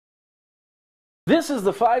This is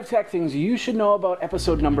the 5 tech things you should know about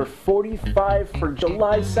episode number 45 for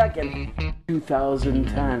July 2nd,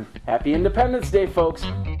 2010. Happy Independence Day, folks.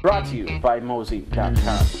 Brought to you by Mosi.com.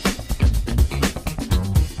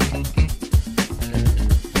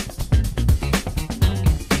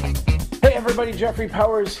 Hey everybody, Jeffrey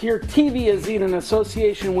Powers here. TV-azine in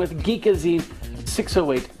association with Geekazine.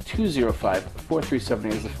 608-205-4378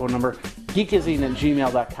 is the phone number.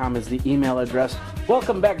 Geekazine@gmail.com is the email address.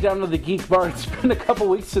 Welcome back down to the Geek Bar. It's been a couple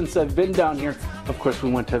weeks since I've been down here. Of course, we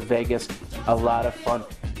went to Vegas. A lot of fun.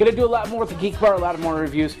 Gonna do a lot more with the Geek Bar, a lot more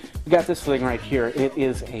reviews. We got this thing right here. It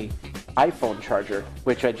is a iPhone charger,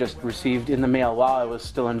 which I just received in the mail while I was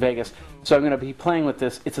still in Vegas. So I'm going to be playing with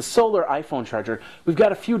this. It's a solar iPhone charger. We've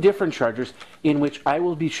got a few different chargers in which I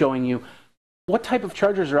will be showing you what type of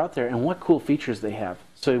chargers are out there and what cool features they have.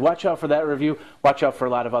 So watch out for that review. Watch out for a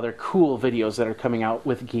lot of other cool videos that are coming out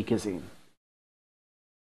with Geekazine.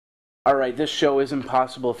 Alright, this show isn't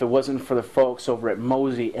possible if it wasn't for the folks over at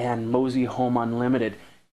Mosi and Mosi Home Unlimited.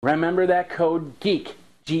 Remember that code GEEK,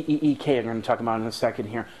 G-E-E-K, I'm going to talk about it in a second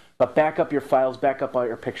here. But back up your files, back up all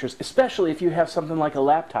your pictures, especially if you have something like a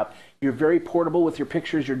laptop. You're very portable with your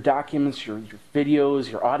pictures, your documents, your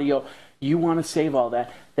videos, your audio. You want to save all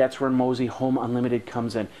that. That's where Mosi Home Unlimited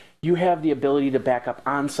comes in. You have the ability to back up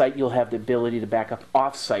on-site. You'll have the ability to back up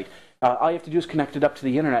off-site. All you have to do is connect it up to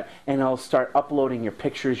the internet, and it'll start uploading your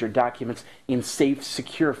pictures, your documents in safe,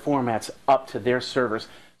 secure formats up to their servers.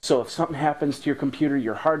 So if something happens to your computer,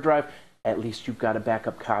 your hard drive, at least you've got a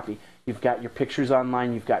backup copy. You've got your pictures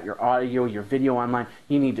online, you've got your audio, your video online.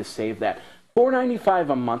 You need to save that. $4.95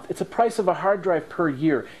 a month. It's the price of a hard drive per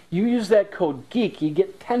year. You use that code GEEK, you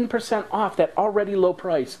get 10% off that already low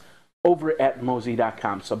price over at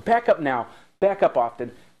Mosi.com. So back up now, back up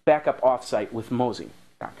often, back up offsite with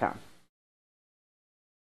Mosi.com.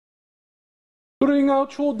 Bring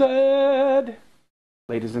out your dead.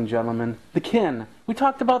 Ladies and gentlemen, the Kin. We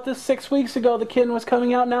talked about this 6 weeks ago. The Kin was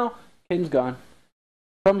coming out now. Kin's gone.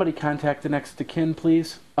 Somebody contact the next to Kin,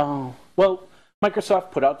 please. Oh, well, Microsoft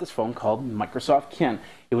put out this phone called Microsoft Kin.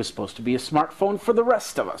 It was supposed to be a smartphone for the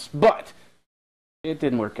rest of us, but it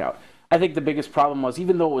didn't work out. I think the biggest problem was,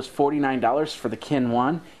 even though it was $49 for the Kin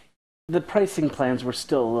 1, the pricing plans were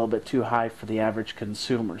still a little bit too high for the average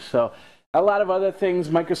consumer. So a lot of other things,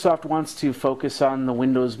 Microsoft wants to focus on the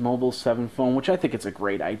Windows Mobile 7 phone, which I think it's a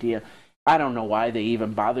great idea. I don't know why they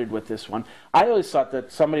even bothered with this one. I always thought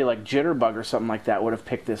that somebody like Jitterbug or something like that would have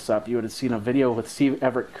picked this up. You would have seen a video with Steve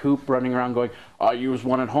Everett Koop running around going, I use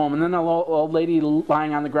one at home. And then an old lady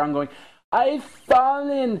lying on the ground going, I've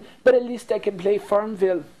fallen, but at least I can play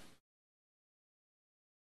Farmville.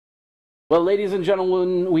 Well, ladies and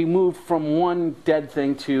gentlemen, we moved from one dead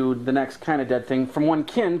thing to the next kind of dead thing, from one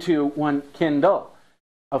Kin to one Kindle.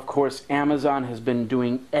 Of course, Amazon has been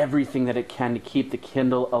doing everything that it can to keep the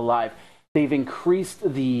Kindle alive. They've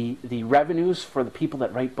increased the revenues for the people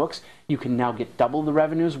that write books. You can now get double the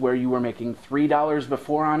revenues where you were making $3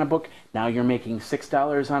 before on a book. Now you're making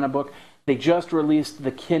 $6 on a book. They just released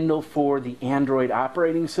the Kindle for the Android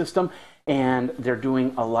operating system, and they're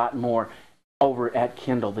doing a lot more over at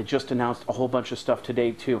Kindle. They just announced a whole bunch of stuff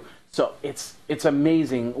today too. So it's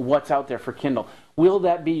amazing what's out there for Kindle. Will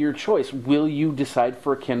that be your choice? Will you decide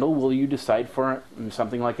for a Kindle? Will you decide for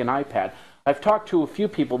something like an iPad? I've talked to a few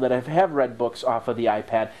people that have read books off of the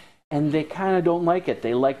iPad, and they kind of don't like it.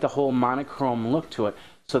 They like the whole monochrome look to it.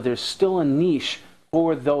 So there's still a niche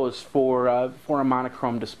for those for a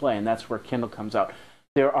monochrome display, and that's where Kindle comes out.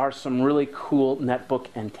 There are some really cool netbook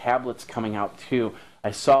and tablets coming out too. I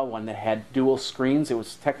saw one that had dual screens. It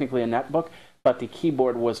was technically a netbook, but the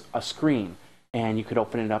keyboard was a screen, and you could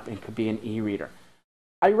open it up and it could be an e-reader.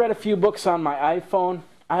 I read a few books on my iPhone.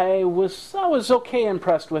 I was okay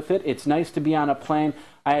impressed with it. It's nice to be on a plane.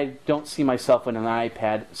 I don't see myself in an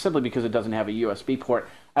iPad simply because it doesn't have a USB port.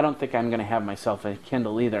 I don't think I'm going to have myself a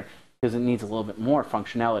Kindle either because it needs a little bit more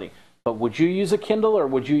functionality. But would you use a Kindle, or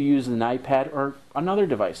would you use an iPad or another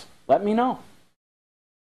device? Let me know.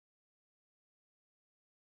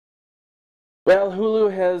 Well,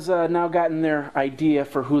 Hulu has now gotten their idea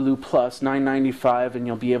for Hulu Plus, $9.95, and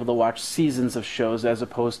you'll be able to watch seasons of shows as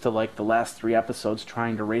opposed to like the last 3 episodes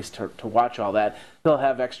trying to race to watch all that. They'll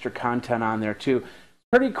have extra content on there too.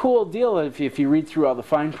 Pretty cool deal if you read through all the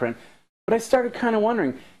fine print. But I started kind of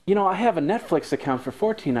wondering, you know, I have a Netflix account for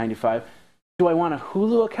 $14.95. Do I want a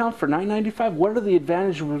Hulu account for $9.95? What are the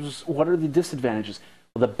advantages? What are the disadvantages?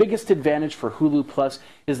 Well, the biggest advantage for Hulu Plus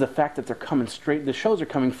is the fact that the shows are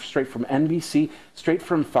coming straight from NBC, straight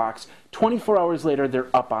from Fox. 24 hours later,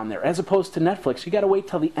 they're up on there. As opposed to Netflix, you got to wait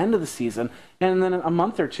till the end of the season and then a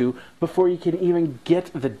month or two before you can even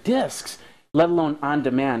get the discs. let alone on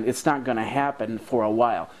demand. It's not going to happen for a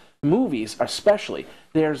while. Movies, especially,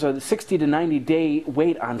 there's a 60 to 90 day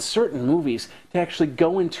wait on certain movies to actually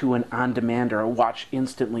go into an on-demand or a watch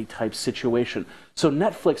instantly type situation. So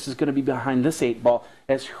Netflix is going to be behind this 8 ball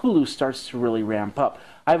as Hulu starts to really ramp up.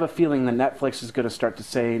 I have a feeling that Netflix is going to start to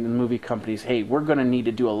say to the movie companies, hey, we're going to need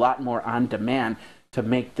to do a lot more on-demand to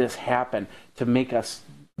make this happen, to make us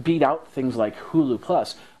beat out things like Hulu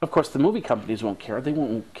Plus. Of course, the movie companies won't care. They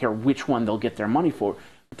won't care which one they'll get their money for.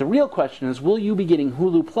 But the real question is, will you be getting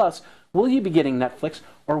Hulu Plus, will you be getting Netflix,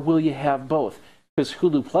 or will you have both? Because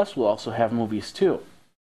Hulu Plus will also have movies too.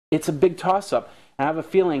 It's a big toss-up. I have a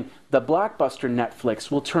feeling the blockbuster Netflix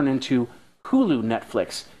will turn into Hulu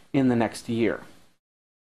Netflix in the next year.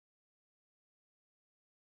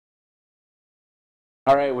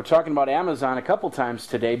 All right, we're talking about Amazon a couple times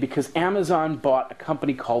today because Amazon bought a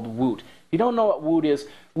company called Woot. If you don't know what Woot is,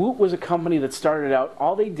 Woot was a company that started out,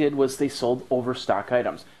 all they did was they sold overstock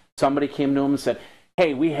items. Somebody came to them and said,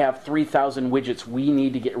 hey, we have 3,000 widgets we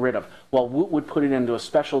need to get rid of. Well, Woot would put it into a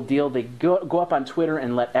special deal. They'd go up on Twitter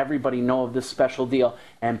and let everybody know of this special deal,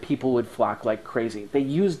 and people would flock like crazy. They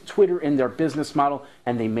used Twitter in their business model,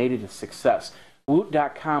 and they made it a success.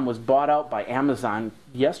 Woot.com was bought out by Amazon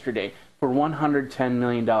yesterday for $110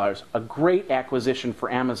 million. A great acquisition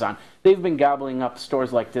for Amazon. They've been gobbling up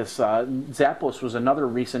stores like this. Zappos was another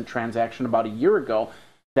recent transaction about a year ago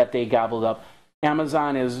that they gobbled up.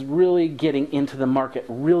 Amazon is really getting into the market,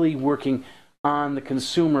 really working on the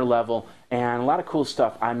consumer level, and a lot of cool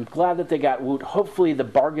stuff. I'm glad that they got Woot. Hopefully the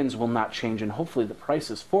bargains will not change, and hopefully the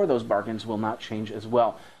prices for those bargains will not change as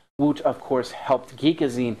well. Woot, of course, helped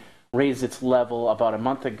Geekazine raise its level about a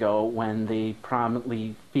month ago when they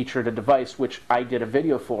prominently featured a device which I did a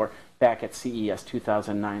video for back at CES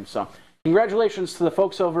 2009. So congratulations to the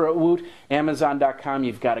folks over at Woot. Amazon.com,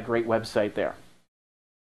 you've got a great website there.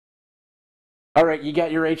 All right, you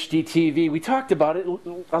got your HD TV. We talked about it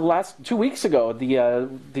last 2 weeks ago, the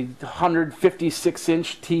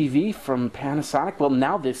 156-inch TV from Panasonic. Well,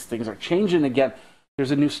 now these things are changing again.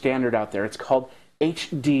 There's a new standard out there. It's called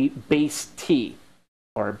HDBaseT.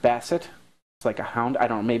 Or Bassett. It's like a hound. I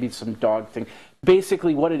don't know, maybe some dog thing.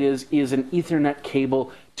 Basically what it is an Ethernet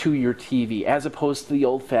cable to your TV, as opposed to the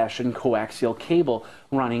old-fashioned coaxial cable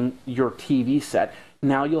running your TV set.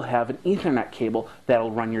 Now you'll have an Ethernet cable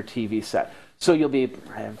that'll run your TV set. So I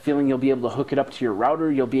have a feeling you'll be able to hook it up to your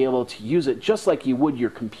router. You'll be able to use it just like you would your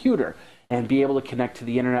computer and be able to connect to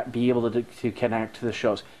the internet, be able to connect to the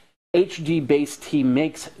shows. HDBaseT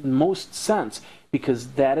makes most sense because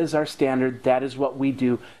that is our standard, that is what we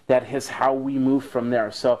do, that is how we move from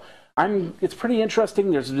there. So it's pretty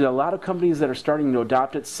interesting. There's a lot of companies that are starting to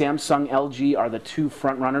adopt it. Samsung, LG are the two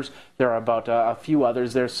front runners. There are about a few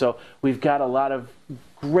others there. So we've got a lot of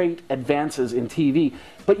great advances in TV,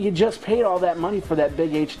 but you just paid all that money for that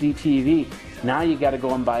big HD TV. Now you got to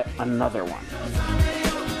go and buy another one.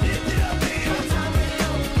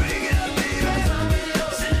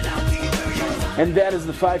 And that is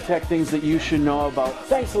the 5 tech things that you should know about.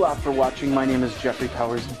 Thanks a lot for watching. My name is Jeffrey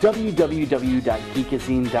Powers,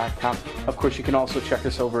 www.geekazine.com. Of course, you can also check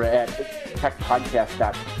us over at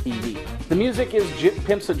techpodcast.tv. The music is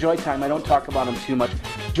Pimps of Joytime. I don't talk about them too much.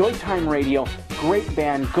 Joytime Radio, great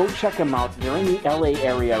band. Go check them out. They're in the LA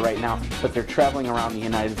area right now, but they're traveling around the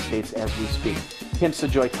United States as we speak. Pimps of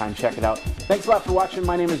Joytime, check it out. Thanks a lot for watching.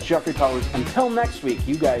 My name is Jeffrey Powers. Until next week,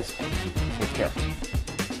 you guys take care.